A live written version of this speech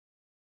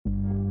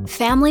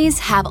Families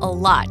have a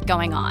lot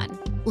going on.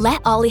 Let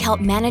Ollie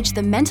help manage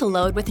the mental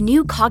load with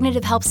new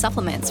cognitive help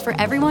supplements for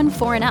everyone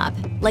 4 and up,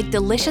 like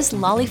delicious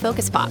Lolly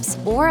Focus Pops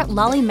or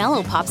Lolly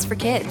Mellow Pops for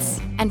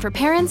kids. And for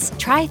parents,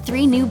 try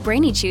 3 new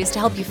Brainy Chews to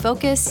help you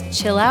focus,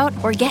 chill out,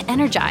 or get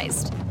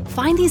energized.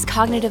 Find these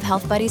cognitive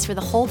health buddies for the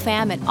whole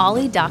fam at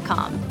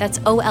ollie.com. That's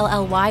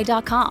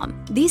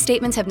OLLY.com. These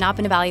statements have not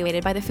been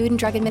evaluated by the Food and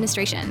Drug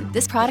Administration.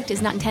 This product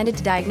is not intended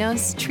to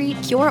diagnose, treat,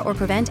 cure, or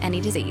prevent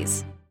any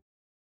disease.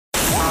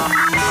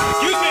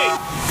 Excuse me!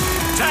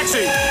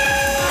 Taxi!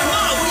 Come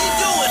on, what are you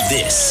doing?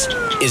 This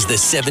is the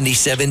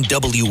 77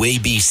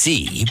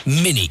 WABC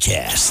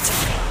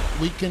minicast.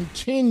 We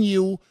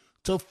continue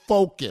to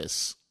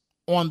focus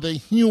on the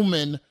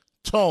human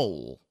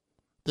toll,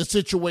 the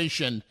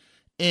situation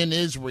in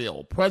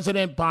Israel.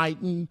 President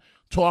Biden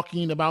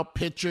talking about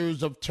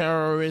pictures of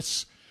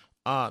terrorists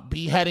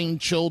beheading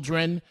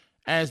children,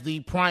 as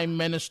the Prime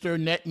Minister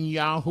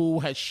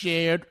Netanyahu has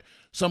shared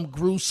some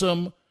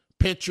gruesome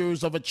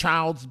pictures of a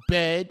child's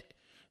bed.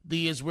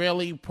 The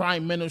Israeli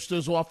Prime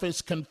Minister's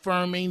office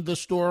confirming the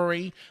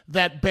story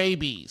that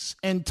babies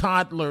and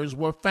toddlers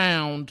were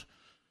found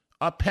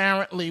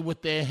apparently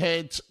with their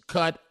heads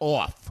cut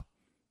off.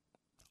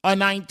 A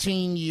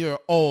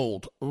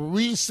 19-year-old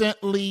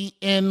recently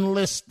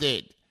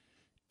enlisted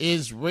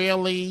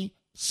Israeli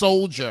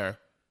soldier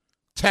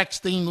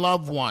texting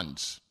loved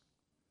ones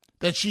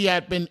that she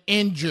had been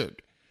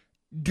injured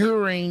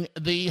during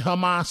the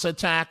Hamas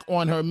attack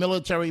on her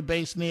military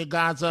base near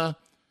Gaza,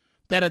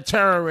 that a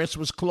terrorist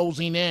was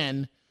closing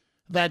in,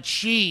 that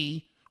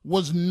she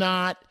was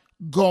not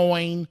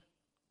going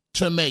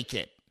to make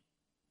it.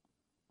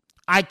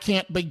 I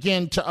can't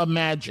begin to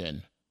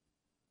imagine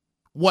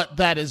what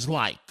that is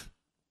like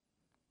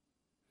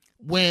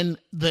when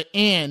the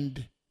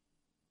end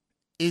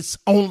is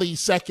only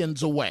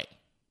seconds away.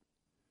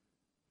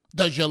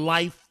 Does your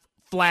life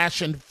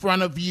flash in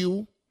front of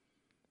you?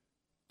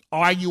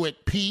 Are you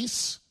at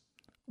peace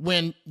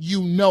when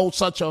you know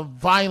such a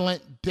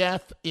violent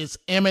death is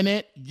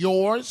imminent,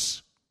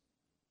 yours?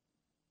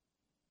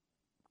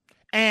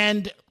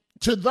 And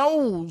to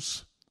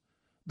those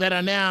that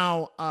are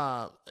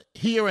now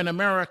here in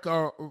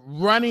America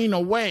running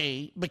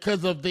away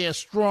because of their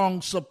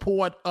strong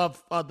support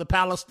of the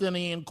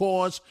Palestinian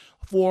cause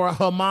for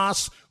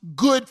Hamas,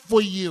 good for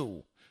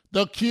you.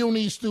 The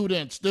CUNY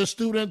students, the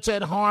students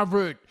at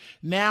Harvard,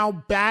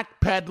 now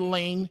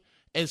backpedaling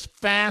as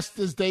fast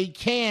as they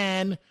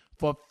can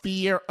for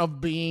fear of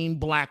being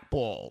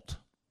blackballed.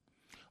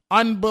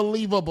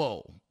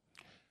 Unbelievable.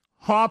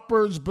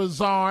 Harper's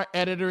Bazaar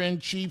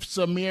editor-in-chief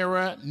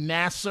Samira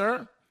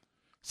Nasser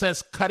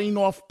says cutting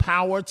off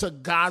power to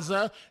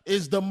Gaza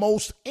is the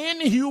most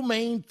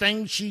inhumane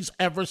thing she's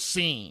ever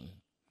seen.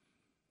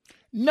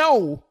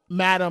 No,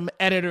 Madam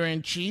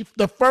Editor-in-Chief,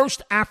 the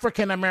first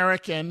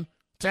African-American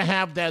to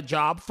have that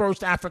job,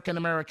 first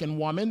African-American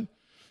woman,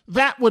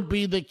 that would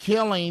be the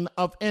killing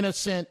of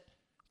innocent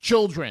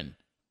children,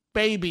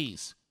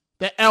 babies,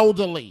 the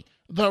elderly,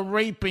 the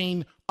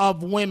raping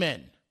of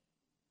women,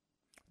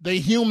 the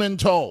human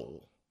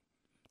toll.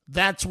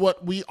 That's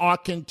what we are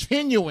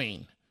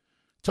continuing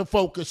to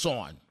focus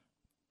on.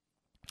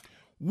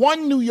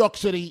 One New York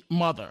City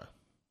mother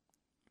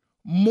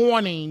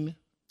mourning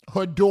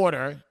her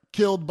daughter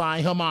killed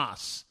by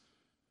Hamas,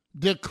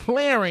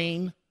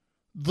 declaring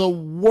the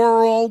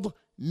world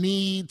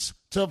needs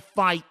to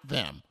fight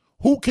them.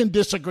 Who can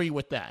disagree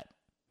with that?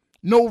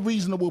 No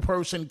reasonable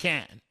person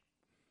can.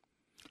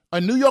 A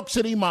New York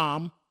City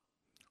mom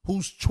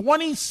whose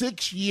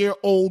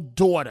 26-year-old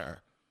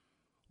daughter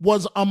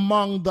was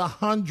among the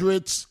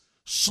hundreds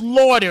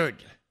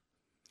slaughtered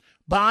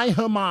by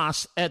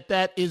Hamas at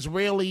that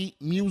Israeli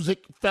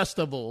music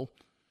festival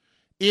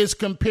is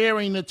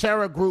comparing the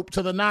terror group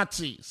to the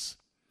Nazis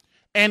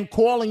and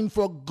calling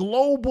for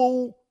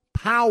global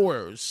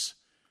powers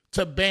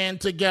to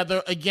band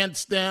together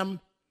against them,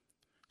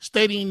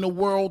 stating the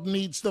world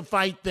needs to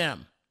fight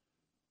them.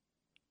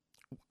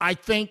 I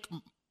think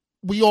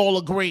we all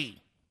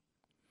agree.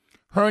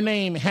 Her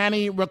name,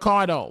 Hanny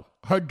Ricardo,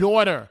 her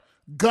daughter,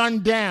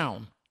 gunned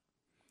down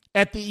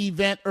at the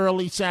event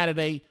early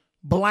Saturday,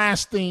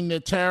 blasting the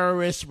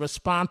terrorists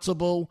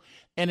responsible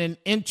in an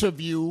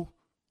interview,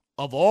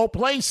 of all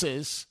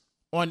places,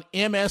 on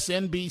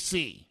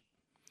MSNBC.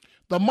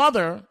 The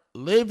mother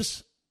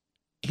lives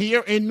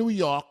here in New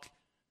York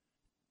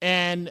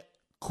and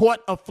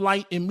caught a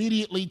flight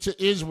immediately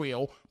to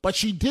Israel, but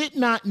she did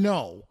not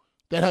know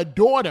that her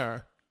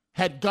daughter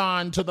had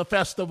gone to the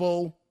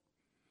festival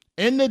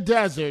in the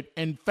desert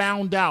and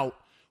found out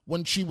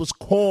when she was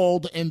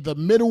called in the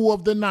middle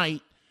of the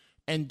night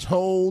and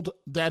told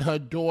that her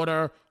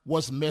daughter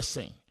was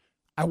missing.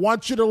 I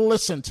want you to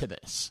listen to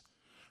this.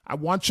 I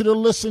want you to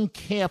listen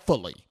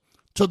carefully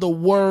to the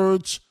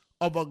words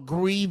of a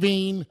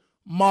grieving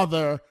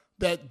mother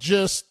that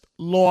just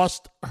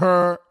lost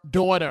her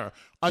daughter.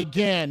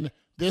 Again,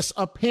 this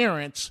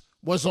appearance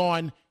was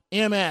on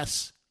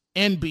MSNBC.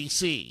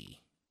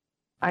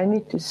 I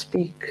need to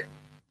speak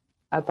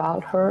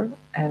about her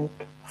and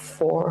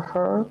for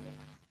her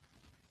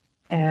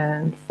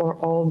and for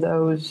all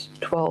those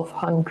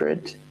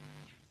 1,200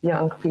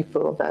 young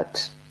people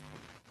that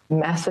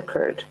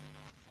massacred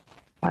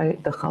by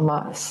the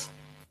Hamas.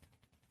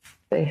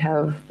 They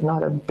have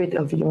not a bit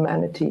of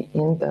humanity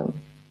in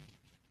them.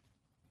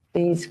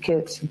 These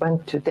kids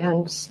went to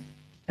dance,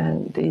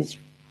 and these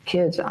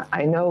kids,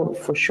 I know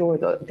for sure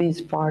that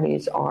these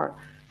parties are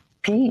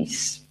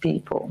peace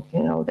people.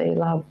 You know, they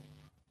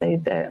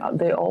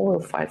all will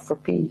fight for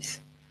peace.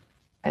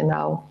 And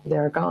now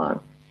they're gone.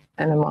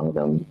 And among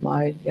them,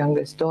 my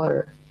youngest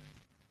daughter.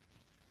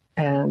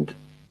 And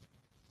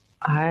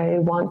I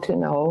want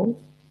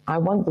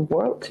the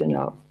world to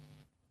know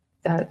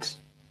that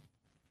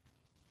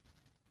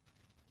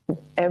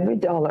every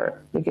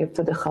dollar we give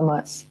to the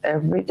Hamas,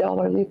 every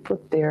dollar they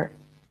put there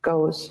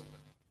goes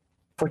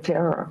for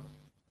terror.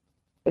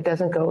 It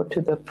doesn't go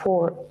to the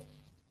poor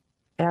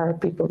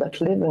Arab people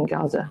that live in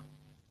Gaza.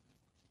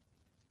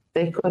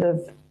 They could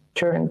have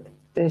turned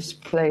this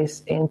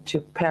place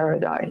into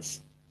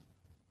paradise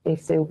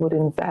if they would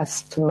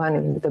invest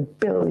money, the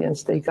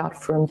billions they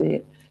got from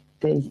the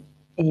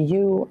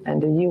EU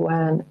and the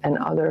UN and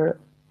other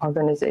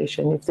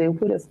organizations, if they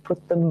would have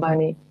put the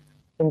money,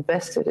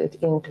 invested it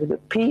into the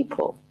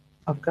people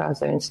of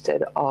Gaza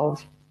instead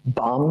of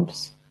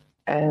bombs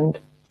and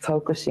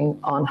focusing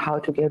on how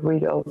to get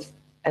rid of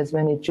as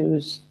many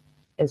Jews,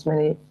 as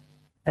many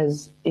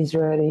as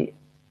Israeli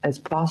as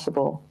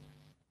possible,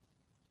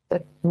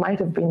 that might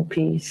have been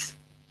peace.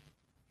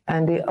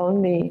 And the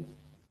only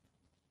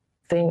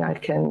thing I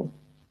can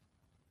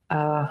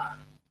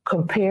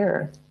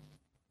compare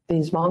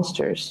these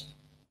monsters,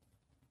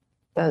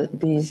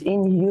 these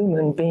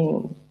inhuman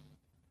beings,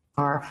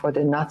 are for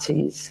the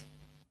Nazis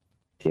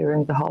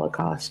during the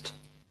Holocaust,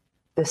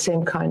 the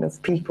same kind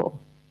of people.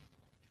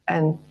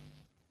 And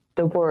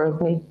the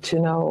world needs to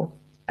know,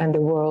 and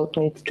the world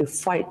needs to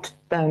fight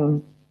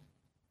them.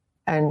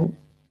 And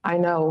I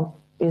know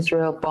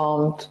Israel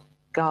bombed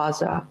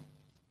Gaza,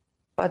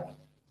 but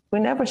we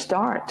never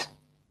start.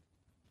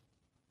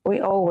 We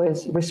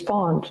always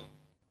respond.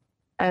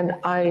 And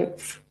I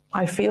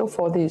feel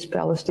for these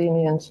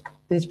Palestinians,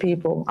 these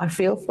people. I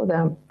feel for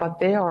them, but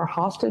they are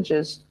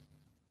hostages.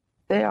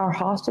 They are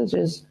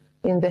hostages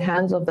in the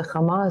hands of the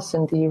Hamas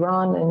and the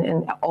Iran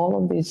and all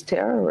of these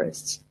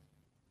terrorists.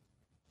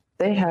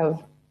 They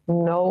have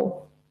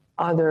no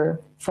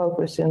other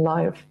focus in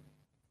life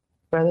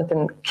rather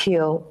than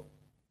kill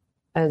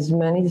as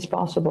many as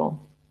possible.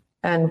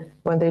 And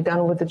when they're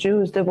done with the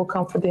Jews, they will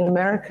come for the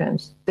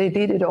Americans. They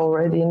did it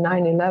already in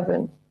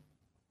 9/11.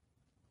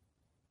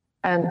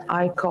 And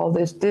I call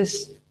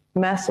this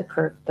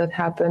massacre that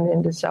happened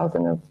in the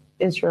southern of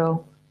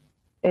Israel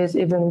is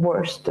even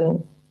worse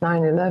than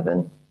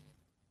 9/11.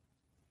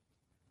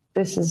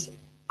 This is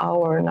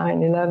our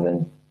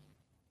 9/11.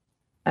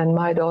 And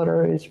my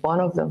daughter is one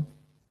of them.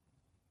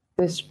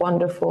 This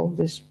wonderful,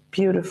 this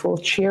beautiful,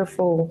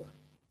 cheerful,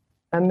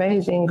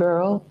 amazing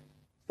girl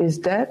is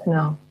dead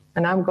now.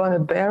 And I'm going to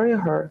bury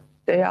her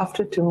day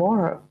after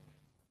tomorrow.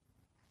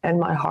 And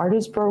my heart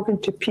is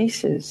broken to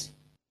pieces.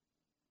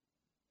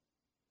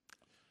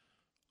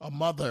 A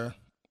mother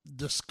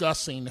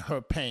discussing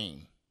her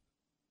pain.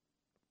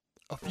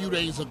 A few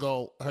days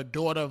ago, her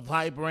daughter,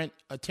 vibrant,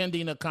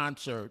 attending a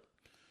concert.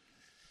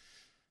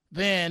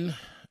 Then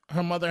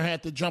her mother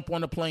had to jump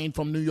on a plane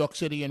from New York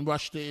City and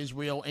rush to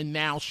Israel, and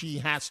now she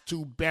has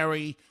to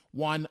bury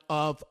one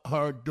of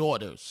her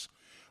daughters.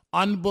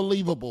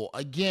 Unbelievable.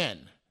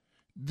 Again,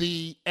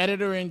 the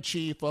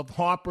editor-in-chief of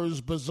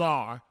Harper's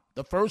Bazaar,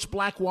 the first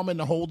black woman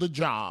to hold a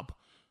job,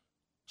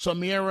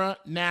 Samira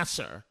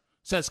Nasser,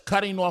 says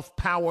cutting off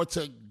power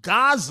to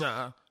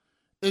Gaza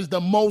is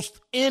the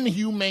most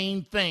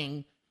inhumane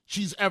thing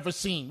she's ever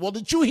seen. Well,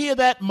 did you hear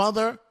that,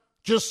 mother,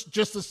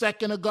 just a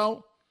second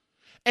ago?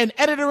 And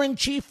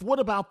editor-in-chief, what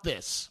about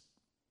this?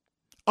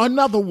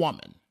 Another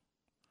woman,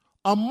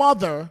 a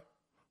mother,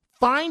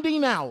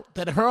 finding out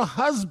that her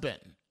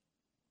husband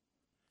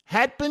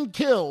had been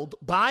killed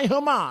by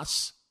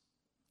Hamas.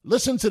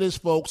 Listen to this,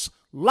 folks,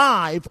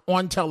 live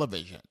on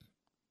television.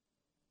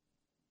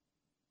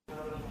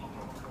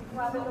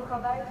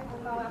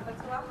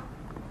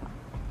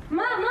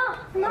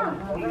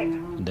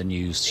 The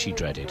news she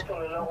dreaded.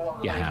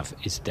 Yahav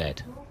is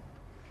dead.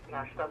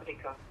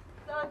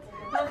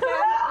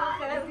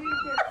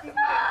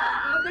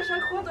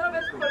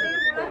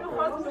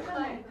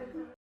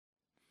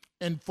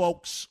 And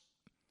folks,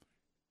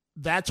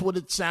 that's what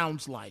it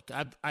sounds like.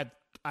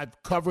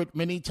 I've covered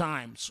many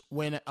times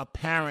when a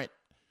parent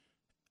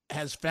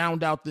has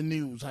found out the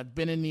news. I've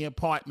been in the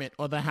apartment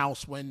or the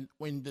house when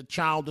the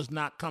child is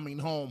not coming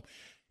home.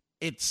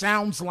 It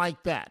sounds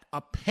like that,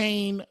 a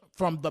pain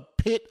from the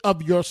pit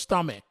of your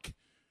stomach.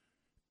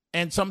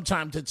 And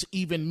sometimes it's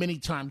even many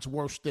times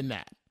worse than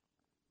that.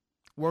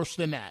 Worse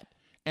than that.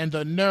 And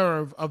the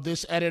nerve of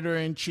this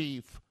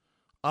editor-in-chief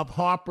of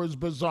Harper's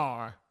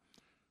Bazaar,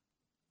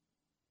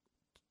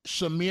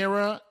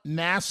 Samira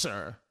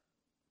Nasser,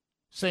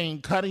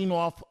 saying cutting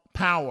off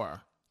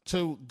power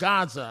to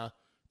Gaza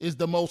is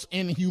the most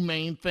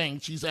inhumane thing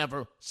she's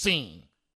ever seen.